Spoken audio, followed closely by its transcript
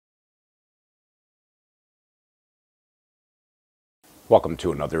Welcome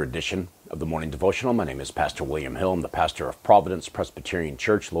to another edition of the Morning Devotional. My name is Pastor William Hill. I'm the pastor of Providence Presbyterian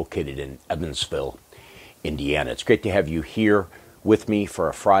Church located in Evansville, Indiana. It's great to have you here with me for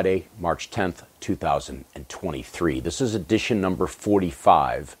a Friday, March 10th, 2023. This is edition number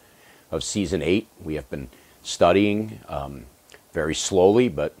 45 of Season 8. We have been studying very slowly,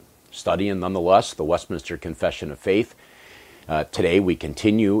 but studying nonetheless, the Westminster Confession of Faith. Today we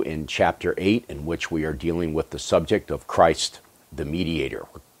continue in Chapter 8, in which we are dealing with the subject of Christ the Mediator.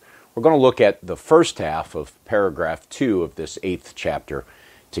 We're going to look at the first half of paragraph 2 of this 8th chapter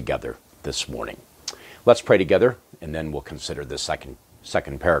together this morning. Let's pray together, and then we'll consider the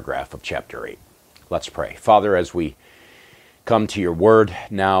second paragraph of chapter 8. Let's pray. Father, as we come to your word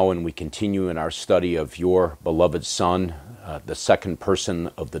now and we continue in our study of your beloved Son, the second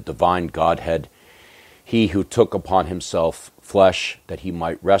person of the divine Godhead, he who took upon himself flesh that he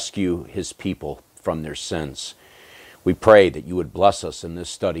might rescue his people from their sins. We pray that you would bless us in this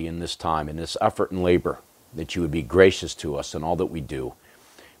study, in this time, in this effort and labor, that you would be gracious to us in all that we do.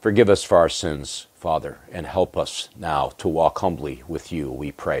 Forgive us for our sins, Father, and help us now to walk humbly with you,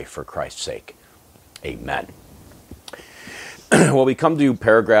 we pray, for Christ's sake. Amen. Well, we come to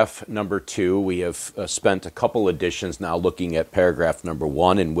paragraph number 2. We have spent a couple editions now looking at paragraph number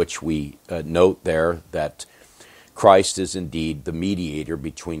 1, in which we note there that Christ is indeed the mediator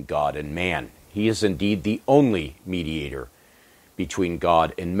between God and man. He is indeed the only mediator between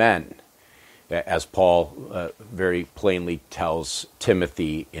God and men, as Paul very plainly tells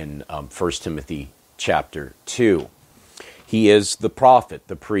Timothy in 1 Timothy chapter 2. He is the prophet,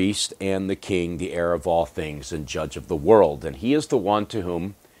 the priest, and the king, the heir of all things, and judge of the world. And he is the one to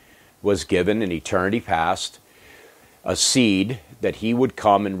whom was given in eternity past a seed that he would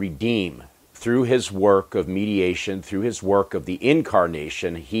come and redeem through his work of mediation, through his work of the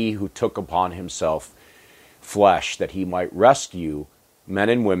incarnation, he who took upon himself flesh, that he might rescue men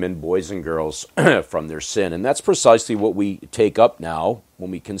and women, boys and girls, from their sin. And that's precisely what we take up now when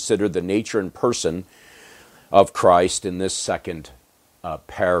we consider the nature and person of Christ in this second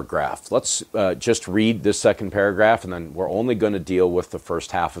paragraph. Let's just read this second paragraph, and then we're only going to deal with the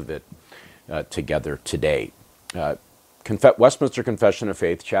first half of it together today. Westminster Confession of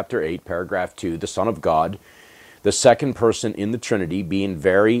Faith, chapter 8, paragraph 2, the Son of God, the second person in the Trinity, being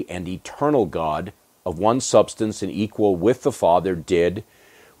very and eternal God, of one substance and equal with the Father, did,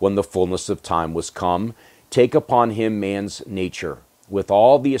 when the fullness of time was come, take upon him man's nature, with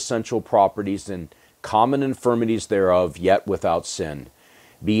all the essential properties and common infirmities thereof, yet without sin,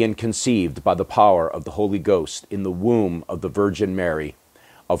 being conceived by the power of the Holy Ghost in the womb of the Virgin Mary,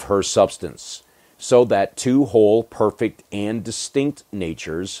 of her substance, so that two whole, perfect, and distinct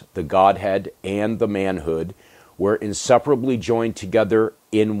natures, the Godhead and the manhood, were inseparably joined together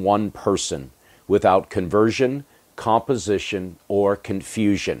in one person, without conversion, composition, or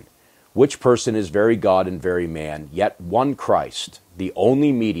confusion, which person is very God and very man, yet one Christ, the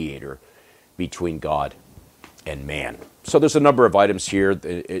only mediator between God and man. So there's a number of items here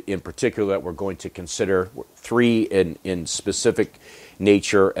in particular that we're going to consider, 3 in specific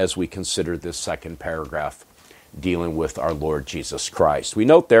nature as we consider this second paragraph dealing with our Lord Jesus Christ. We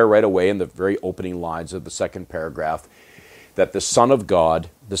note there right away in the very opening lines of the second paragraph that the Son of God,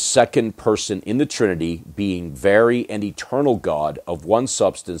 the second person in the Trinity, being very and eternal God of one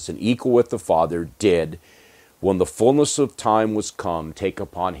substance and equal with the Father, did, when the fullness of time was come, take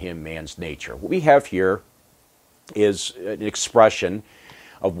upon him man's nature. What we have here is an expression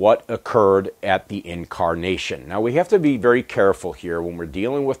of what occurred at the incarnation. Now, we have to be very careful here when we're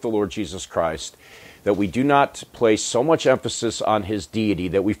dealing with the Lord Jesus Christ that we do not place so much emphasis on his deity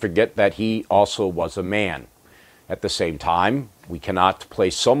that we forget that he also was a man. At the same time, we cannot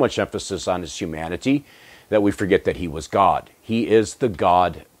place so much emphasis on his humanity that we forget that he was God. He is the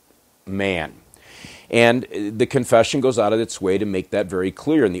God-man. And the confession goes out of its way to make that very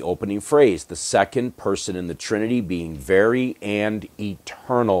clear in the opening phrase, the second person in the Trinity being very and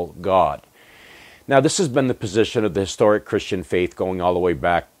eternal God. Now, this has been the position of the historic Christian faith going all the way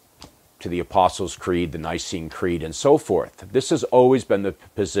back to the Apostles' Creed, the Nicene Creed, and so forth. This has always been the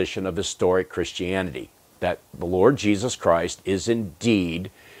position of historic Christianity, that the Lord Jesus Christ is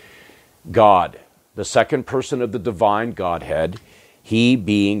indeed God, the second person of the divine Godhead, he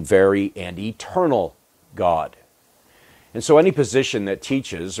being very and eternal God. And so any position that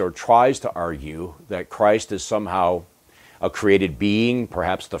teaches or tries to argue that Christ is somehow a created being,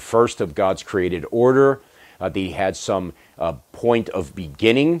 perhaps the first of God's created order, that he had some point of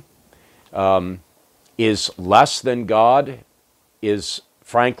beginning, is less than God, is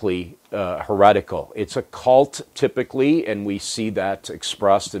frankly, heretical. It's a cult typically, and we see that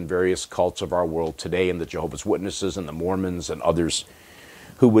expressed in various cults of our world today, in the Jehovah's Witnesses and the Mormons and others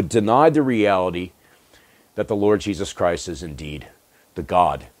who would deny the reality that the Lord Jesus Christ is indeed the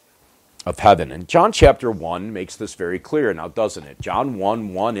God of heaven. And John chapter 1 makes this very clear now, doesn't it? John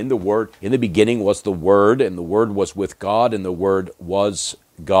 1:1, in the beginning was the Word, and the Word was with God, and the Word was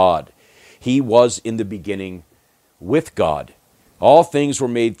God. He was in the beginning with God. All things were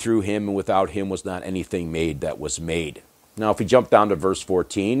made through him, and without him was not anything made that was made. Now, if we jump down to verse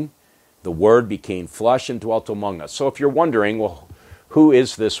 14, the Word became flesh and dwelt among us. So if you're wondering, well, who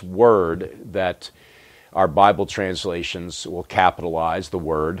is this Word that our Bible translations will capitalize the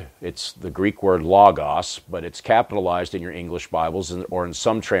word? It's the Greek word logos, but it's capitalized in your English Bibles, or in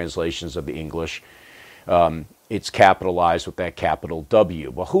some translations of the English, it's capitalized with that capital W.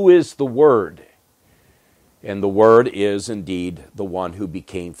 Well, who is the Word? And the Word is indeed the one who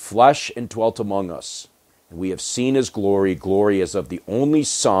became flesh and dwelt among us. And we have seen his glory, glory as of the only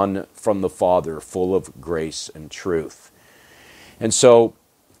Son from the Father, full of grace and truth. And so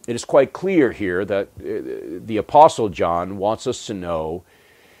it is quite clear here that the Apostle John wants us to know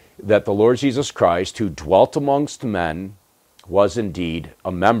that the Lord Jesus Christ, who dwelt amongst men, was indeed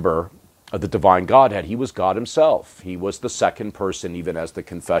a member of the divine Godhead. He was God himself. He was the second person, even as the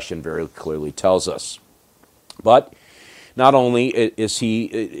confession very clearly tells us. But not only is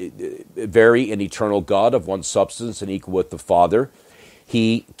he very an eternal God of one substance and equal with the Father,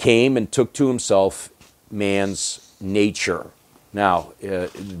 he came and took to himself man's nature. Now,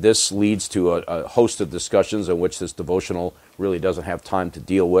 this leads to a host of discussions in which this devotional really doesn't have time to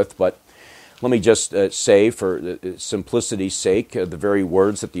deal with, but let me just say, for simplicity's sake, the very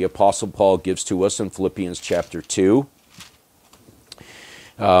words that the Apostle Paul gives to us in Philippians chapter 2.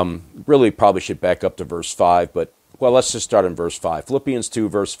 Really probably should back up to verse 5, but, well, let's just start in verse 5. Philippians 2,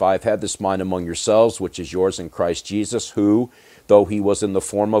 verse 5, "Have this mind among yourselves, which is yours in Christ Jesus, who, though he was in the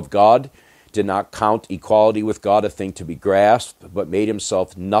form of God, did not count equality with God a thing to be grasped, but made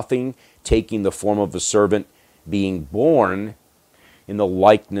himself nothing, taking the form of a servant, being born in the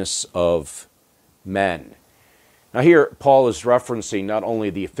likeness of men." Now here, Paul is referencing not only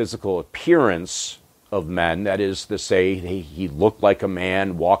the physical appearance of men, that is to say, he looked like a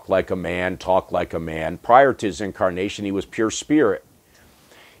man, walked like a man, talked like a man. Prior to his incarnation, he was pure spirit.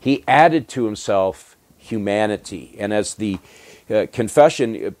 He added to himself humanity, and as the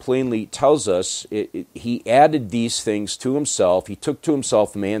confession plainly tells us, he added these things to himself. He took to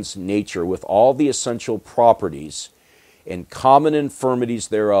himself man's nature with all the essential properties and common infirmities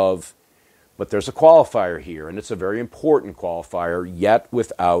thereof. But there's a qualifier here, and it's a very important qualifier, yet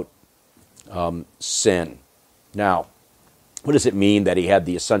without sin. Now, what does it mean that he had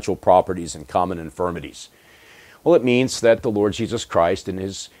the essential properties and common infirmities? Well, it means that the Lord Jesus Christ, in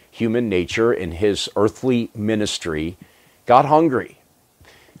his human nature, in his earthly ministry, got hungry,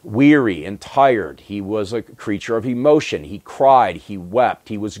 weary, and tired. He was a creature of emotion. He cried, he wept,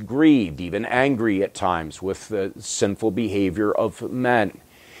 he was grieved, even angry at times with the sinful behavior of men.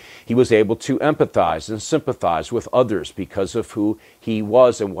 He was able to empathize and sympathize with others because of who he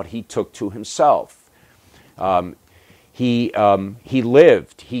was and what he took to himself. He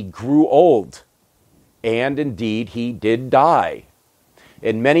lived, he grew old, and indeed he did die.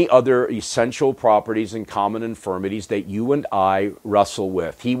 And many other essential properties and common infirmities that you and I wrestle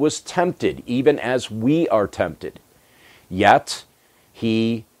with. He was tempted, even as we are tempted. Yet,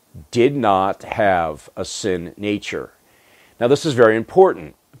 he did not have a sin nature. Now, this is very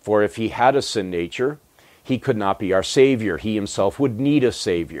important, for if he had a sin nature, he could not be our Savior. He himself would need a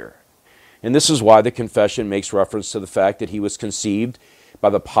Savior. And this is why the confession makes reference to the fact that he was conceived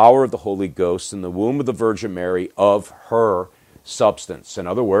by the power of the Holy Ghost in the womb of the Virgin Mary of her substance. In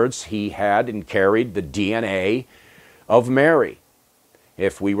other words, he had and carried the DNA of Mary.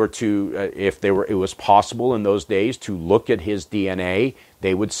 If we were to, it was possible in those days to look at his DNA,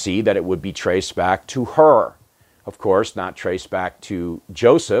 they would see that it would be traced back to her. Of course, not traced back to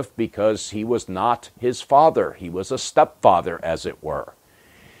Joseph, because he was not his father. He was a stepfather, as it were.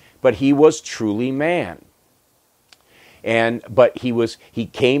 But he was truly man. But he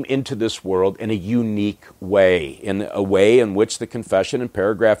came into this world in a unique way, in a way in which the confession in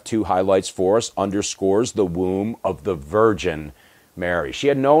paragraph 2 highlights for us, underscores the womb of the Virgin Mary. She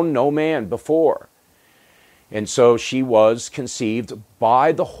had known no man before. And so she was conceived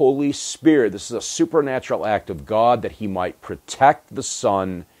by the Holy Spirit. This is a supernatural act of God that he might protect the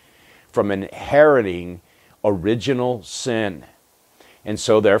Son from inheriting original sin. And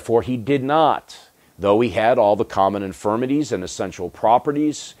so therefore he did not. Though he had all the common infirmities and essential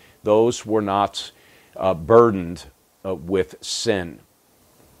properties, those were not burdened with sin.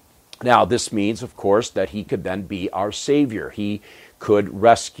 Now, this means, of course, that he could then be our Savior. He could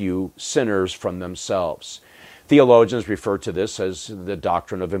rescue sinners from themselves. Theologians refer to this as the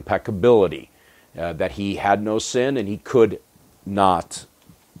doctrine of impeccability, that he had no sin and he could not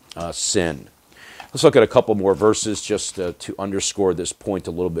sin. Let's look at a couple more verses just to underscore this point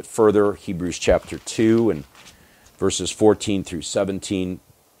a little bit further. Hebrews chapter 2 and verses 14 through 17.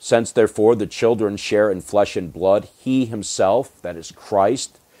 Since, therefore, the children share in flesh and blood, he himself, that is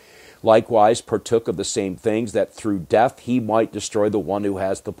Christ, likewise partook of the same things, that through death he might destroy the one who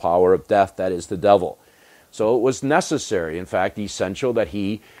has the power of death, that is the devil. So it was necessary, in fact, essential, that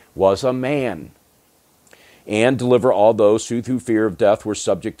he was a man, and deliver all those who through fear of death were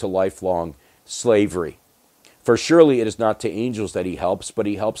subject to lifelong slavery. For surely it is not to angels that he helps, but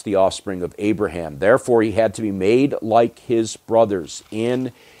he helps the offspring of Abraham. Therefore he had to be made like his brothers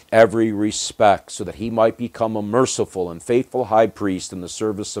in every respect, so that he might become a merciful and faithful high priest in the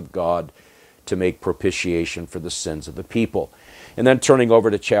service of God to make propitiation for the sins of the people. And then turning over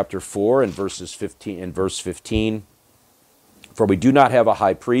to chapter 4 and verse 15, for we do not have a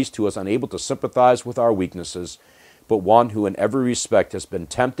high priest who is unable to sympathize with our weaknesses, but one who in every respect has been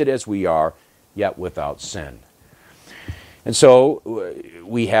tempted as we are, yet without sin. And so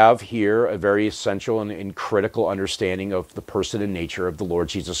we have here a very essential and critical understanding of the person and nature of the Lord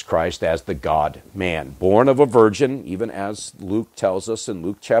Jesus Christ as the God-man, born of a virgin, even as Luke tells us in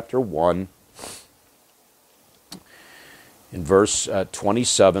Luke chapter 1, in verse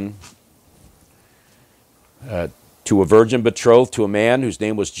 27, to a virgin betrothed to a man whose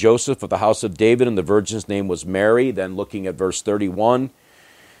name was Joseph of the house of David, and the virgin's name was Mary. Then looking at verse 31,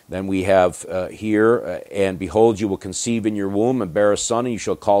 then we have here, and behold, you will conceive in your womb and bear a son, and you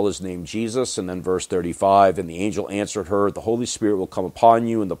shall call his name Jesus. And then verse 35, and the angel answered her, the Holy Spirit will come upon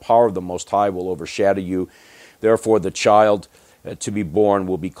you, and the power of the Most High will overshadow you. Therefore the child to be born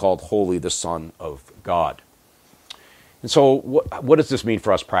will be called Holy, the Son of God. And so what does this mean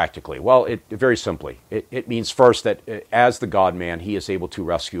for us practically? Well, very simply, it means first that as the God-man, he is able to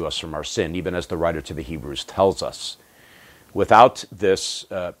rescue us from our sin, even as the writer to the Hebrews tells us. Without this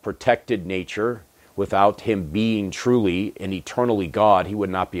protected nature, without him being truly and eternally God, he would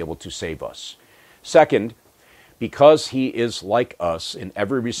not be able to save us. Second, because he is like us in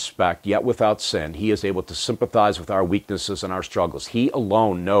every respect, yet without sin, he is able to sympathize with our weaknesses and our struggles. He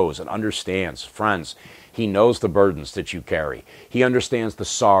alone knows and understands. Friends, he knows the burdens that you carry. He understands the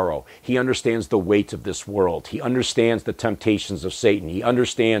sorrow. He understands the weight of this world. He understands the temptations of Satan. He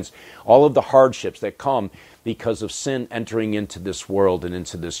understands all of the hardships that come because of sin entering into this world and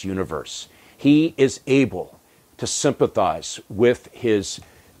into this universe. He is able to sympathize with his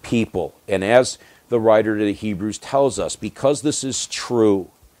people. And as the writer to the Hebrews tells us, because this is true,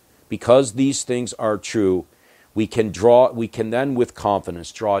 because these things are true, we can then with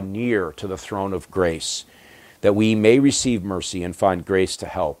confidence draw near to the throne of grace, that we may receive mercy and find grace to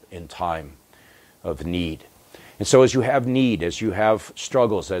help in time of need. And so as you have need, as you have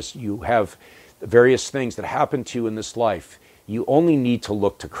struggles, as you have various things that happen to you in this life, you only need to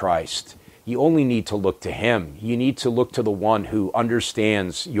look to Christ. You only need to look to him. You need to look to the one who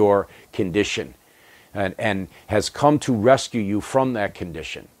understands your condition and has come to rescue you from that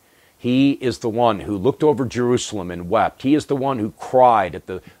condition. He is the one who looked over Jerusalem and wept. He is the one who cried at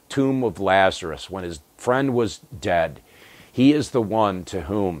the tomb of Lazarus when his friend was dead. He is the one to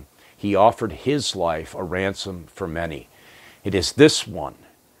whom he offered his life a ransom for many. It is this one,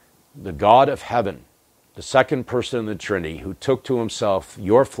 the God of heaven, the second person in the Trinity, who took to himself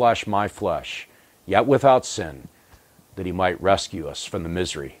your flesh, my flesh, yet without sin, that he might rescue us from the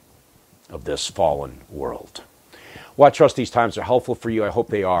misery of this fallen world. Well, I trust these times are helpful for you. I hope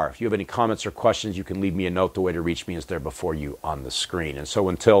they are. If you have any comments or questions, you can leave me a note. The way to reach me is there before you on the screen. And so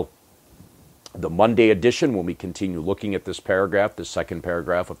until the Monday edition, when we continue looking at this paragraph, the second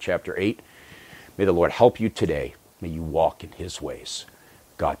paragraph of chapter 8, may the Lord help you today. May you walk in his ways.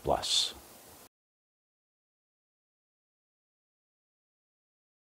 God bless.